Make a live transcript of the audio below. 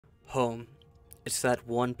Home. It's that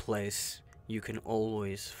one place you can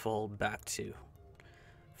always fall back to.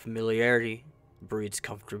 Familiarity breeds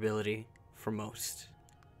comfortability for most.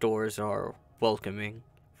 Doors are welcoming,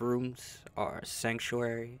 rooms are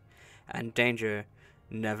sanctuary, and danger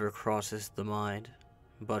never crosses the mind.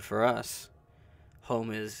 But for us, home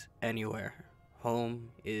is anywhere.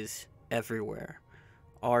 Home is everywhere.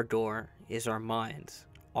 Our door is our minds.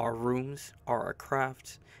 Our rooms are our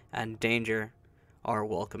craft, and danger our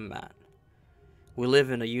welcome mat. We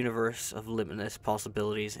live in a universe of limitless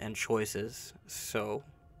possibilities and choices, so,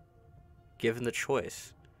 given the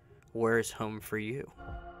choice, where is home for you?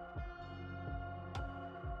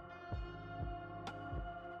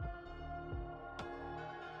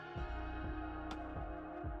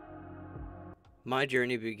 My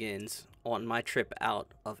journey begins on my trip out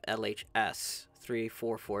of LHS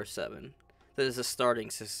 3447. That is a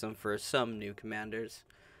starting system for some new commanders.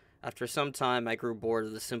 After some time, I grew bored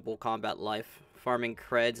of the simple combat life, farming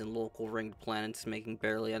creds and local ringed planets, making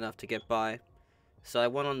barely enough to get by. So I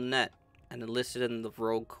went on the net and enlisted in the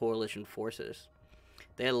rogue coalition forces.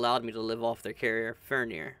 They allowed me to live off their carrier,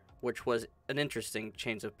 Fernir, which was an interesting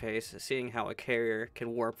change of pace, seeing how a carrier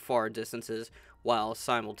can warp far distances while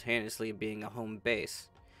simultaneously being a home base.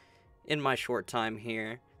 In my short time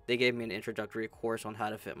here, they gave me an introductory course on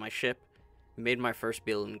how to fit my ship, made my first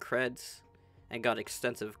build in creds, and got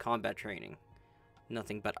extensive combat training.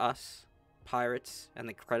 Nothing but us, pirates, and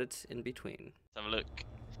the credits in between. Let's have a look.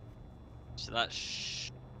 So that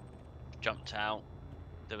jumped out.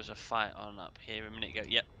 There was a fight on up here a minute ago.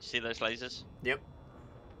 Yep, see those lasers? Yep.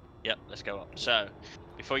 Yep, let's go up. So,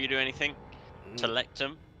 before you do anything, select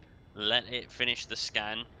them, let it finish the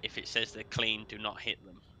scan. If it says they're clean, do not hit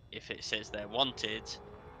them. If it says they're wanted,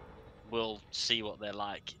 we'll see what they're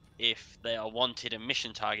like. If they are wanted and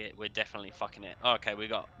mission target, we're definitely fucking it. Oh, okay, we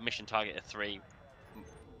got mission target of 3.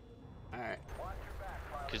 Alright.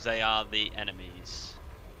 Because they are the enemies.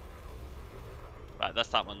 Right, that's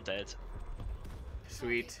that one dead.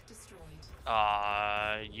 Sweet.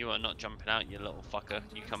 You are not jumping out, you little fucker.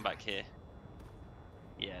 You come back here.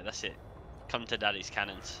 Yeah, that's it. Come to daddy's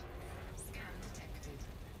cannons.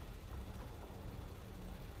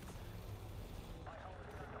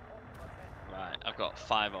 Right, I've got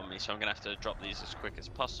 5 on me, so I'm gonna have to drop these as quick as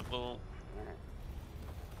possible.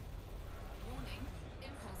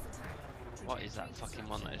 What is that fucking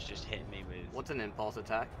one that has just hit me with? What's an impulse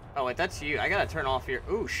attack? Oh wait, that's you. I gotta turn off here.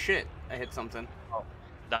 Ooh, shit. I hit something. Oh,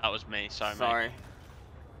 that was me. Sorry, Sorry. mate.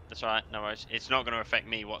 That's alright, no worries. It's not going to affect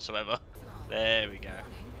me whatsoever. There we go.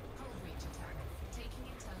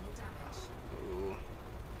 Ooh.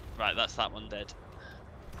 Right, that's that one dead.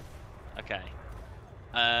 Okay.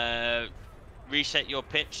 Reset your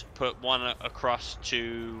pitch. Put one across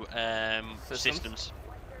to systems.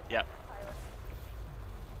 Yep.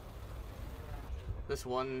 This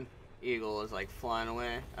one eagle is like flying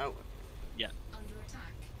away. Oh. Yeah.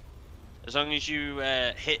 As long as you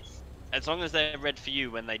hit, as long as they're red for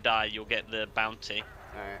you when they die, you'll get the bounty.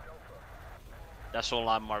 Alright. That's all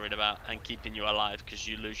I'm worried about, and keeping you alive, because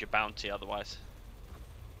you lose your bounty otherwise.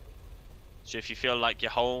 So if you feel like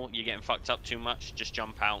you're whole, you're getting fucked up too much, just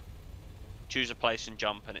jump out. Choose a place and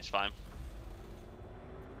jump, and it's fine.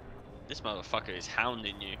 This motherfucker is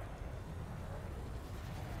hounding you.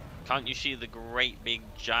 Can't you see the great big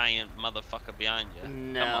giant motherfucker behind you?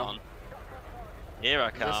 No. Come on. Here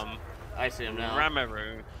I come. I see him now.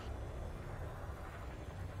 Ramaru.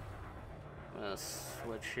 I'm gonna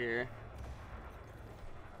switch here.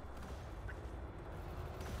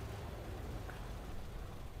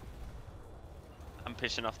 I'm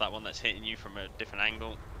pissing off that one that's hitting you from a different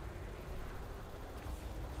angle.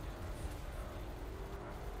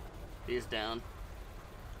 He's down.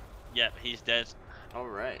 Yep, he's dead.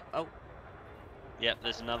 Alright. Oh. Yep,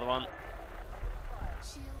 there's another one.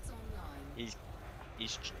 He's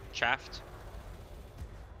chaffed.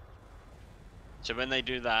 So when they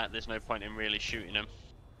do that, there's no point in really shooting them,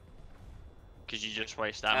 because you just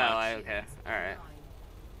waste ammo. Oh, okay. Alright.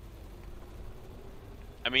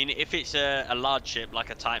 I mean, if it's a large ship like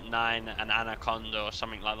a Type 9, an Anaconda or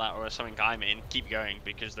something like that, or something I'm in, keep going,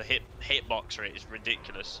 because the hitbox rate is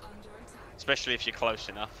ridiculous, especially if you're close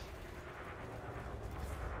enough.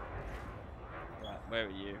 Right, where are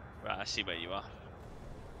you? Right, I see where you are.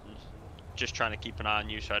 Just trying to keep an eye on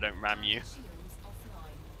you so I don't ram you.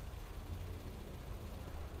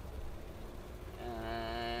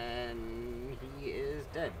 And he is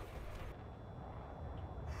dead.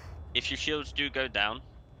 If your shields do go down,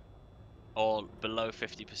 or below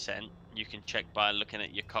 50%, you can check by looking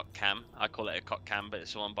at your cock cam. I call it a cock cam, but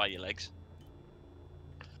it's the one by your legs.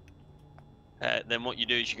 Then what you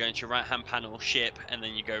do is you go into your right hand panel, ship, and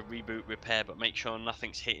then you go reboot, repair, but make sure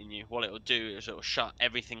nothing's hitting you. What it'll do is it'll shut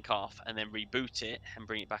everything off and then reboot it and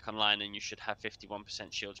bring it back online, and you should have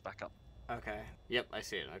 51% shields back up. Okay. Yep, I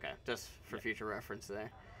see it. Okay, just for future reference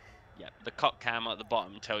there. Yeah, the cot cam at the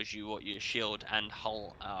bottom tells you what your shield and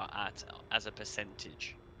hull are at as a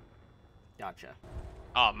percentage. Gotcha.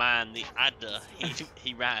 Oh man, the adder,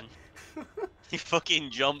 he ran. He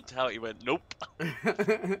fucking jumped out. He went, nope.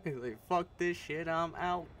 He's like, fuck this shit, I'm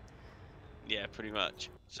out. Yeah, pretty much.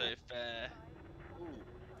 So if ooh,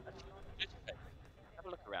 just have a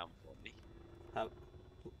look around for me.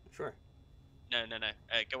 Sure. No.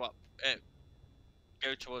 Go up.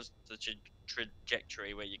 Go towards the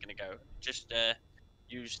trajectory where you're gonna go. Just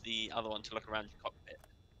use the other one to look around your cockpit.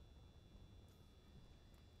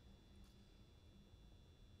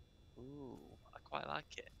 Ooh, I quite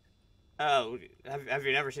like it. Oh, have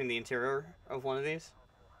you never seen the interior of one of these?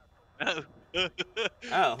 No.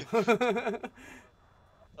 Oh. Thought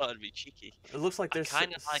it'd be cheeky. It looks like there's. I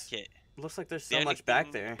kind of like it. Looks like there's so much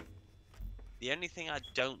back there. The only thing I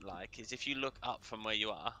don't like is if you look up from where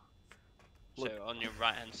you are, so on your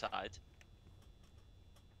right hand side,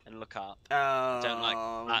 and look up. Oh, I don't like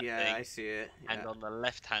that yeah, thing. I see it. Yeah. And on the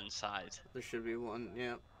left hand side, there should be one.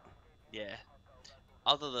 Yeah. Yeah.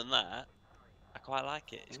 Other than that, I quite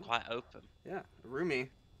like it. It's quite open. Yeah, roomy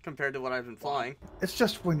compared to what I've been flying. It's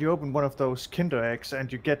just when you open one of those Kinder eggs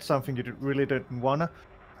and you get something you really didn't wanna.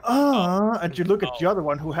 And you look at the other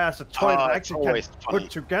one who has a toy that actually can put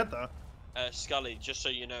together. Sckullie, just so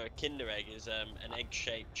you know, a Kinder egg is an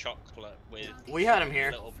egg-shaped chocolate with. We had them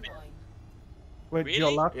here. Wait, Really? you're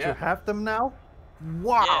allowed to have them now?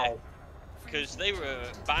 Wow. Because they were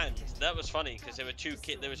banned. That was funny because there were two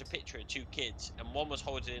kids. There was a picture of two kids, and one was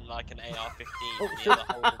holding like an AR-15, and the other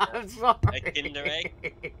holding a Kinder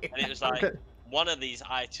egg. And it was like, one of these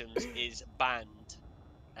items is banned,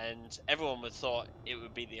 and everyone would thought it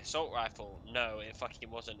would be the assault rifle. No, it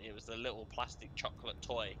fucking wasn't. It was the little plastic chocolate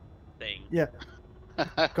toy thing. Yeah.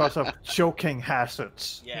 Because of choking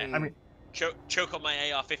hazards. Yeah. I mean, choke on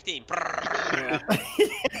my AR-15.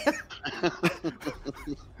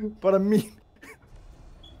 But I mean,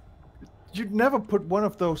 you'd never put one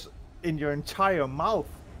of those in your entire mouth.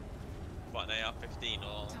 What, an AR-15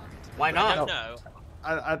 or? Why not? I don't know.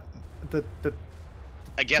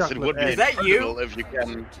 I guess it would be Is that you? if you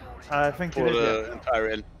can I think put it is, an entire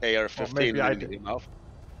AR-15 in your mouth.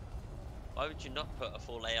 Why would you not put a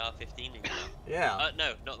full AR-15 in your mouth? Yeah.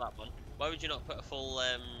 No, not that one. Why would you not put a full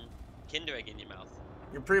Kinder egg in your mouth?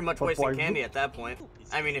 You're pretty much wasting candy at that point.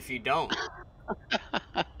 I mean, if you don't.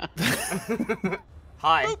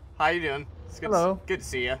 Hi. How you doing? It's good. Hello. Good to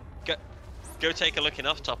see you. Go take a look in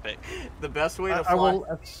off topic. The best way to fly. I will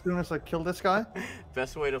as soon as I kill this guy.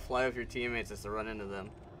 Best way to fly with your teammates is to run into them.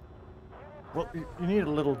 Well, you need a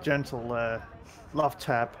little gentle love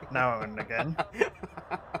tap now and again.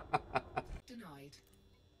 Denied.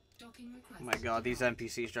 Docking request. Oh my god, these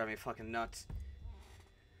NPCs drive me fucking nuts.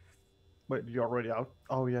 Wait, you're already out?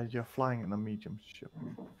 Oh yeah, you're flying in a medium ship.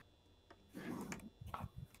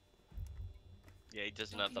 Yeah, he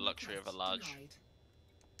doesn't have the luxury of a large Denied.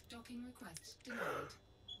 Docking request denied.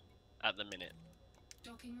 at the minute.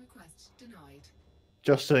 Docking request denied.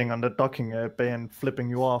 Just sitting on the docking bay and flipping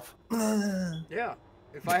you off. Yeah.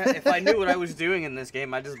 If I knew what I was doing in this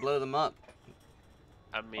game, I'd just blow them up.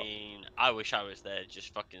 I mean, I wish I was there,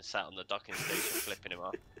 just fucking sat on the docking station flipping him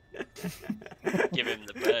off. Give him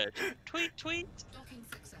the bird. Tweet, tweet. Docking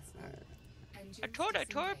successful. I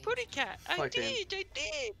tore a putty cat. I did.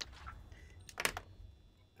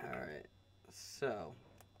 Alright. So.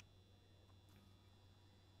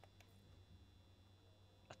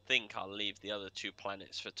 I think I'll leave the other 2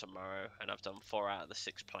 planets for tomorrow, and I've done 4 out of the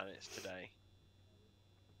 6 planets today.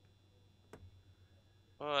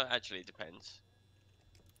 Well, it actually depends.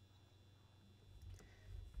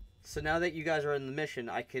 So now that you guys are in the mission,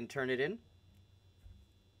 I can turn it in?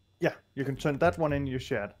 Yeah, you can turn that one in your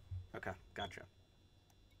shed. Okay, gotcha.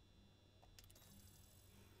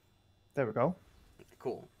 There we go.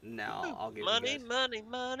 Cool. Now I'll give money, you guys...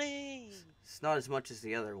 money. It's not as much as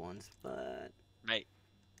the other ones, but... Mate,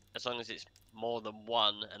 as long as it's more than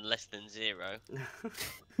 1 and less than 0.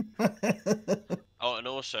 Oh, and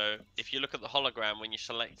also, if you look at the hologram when you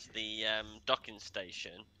select the docking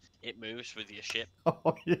station, it moves with your ship.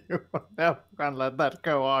 Oh, you never gonna let that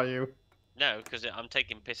go, are you? No, because I'm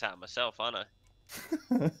taking piss out of myself, aren't I?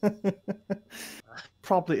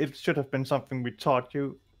 Probably it should have been something we taught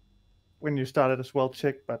you when you started as well,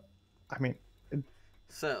 chick, but I mean...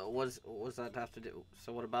 So, what does that have to do?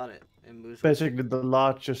 So what about it? It moves... Basically, the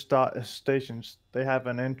larger stations, they have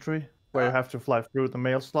an entry where you have to fly through the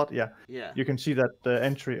mail slot. Yeah. Yeah. You can see that the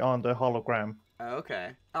entry on the hologram. Oh,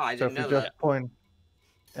 okay. Oh, I So didn't if you know just that. point,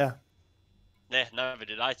 yeah. Yeah, neither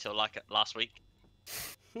did I till like last week.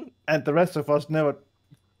 And the rest of us never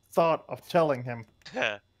thought of telling him.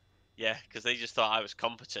 Yeah, because they just thought I was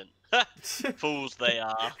competent. Fools they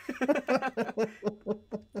are.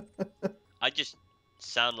 I just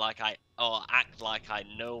sound like act like I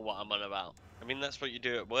know what I'm on about. I mean, that's what you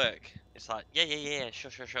do at work. It's like, yeah,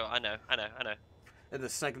 sure, I know. And the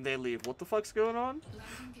second they leave, what the fuck's going on?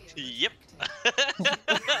 Landing gear Yep.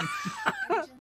 activated.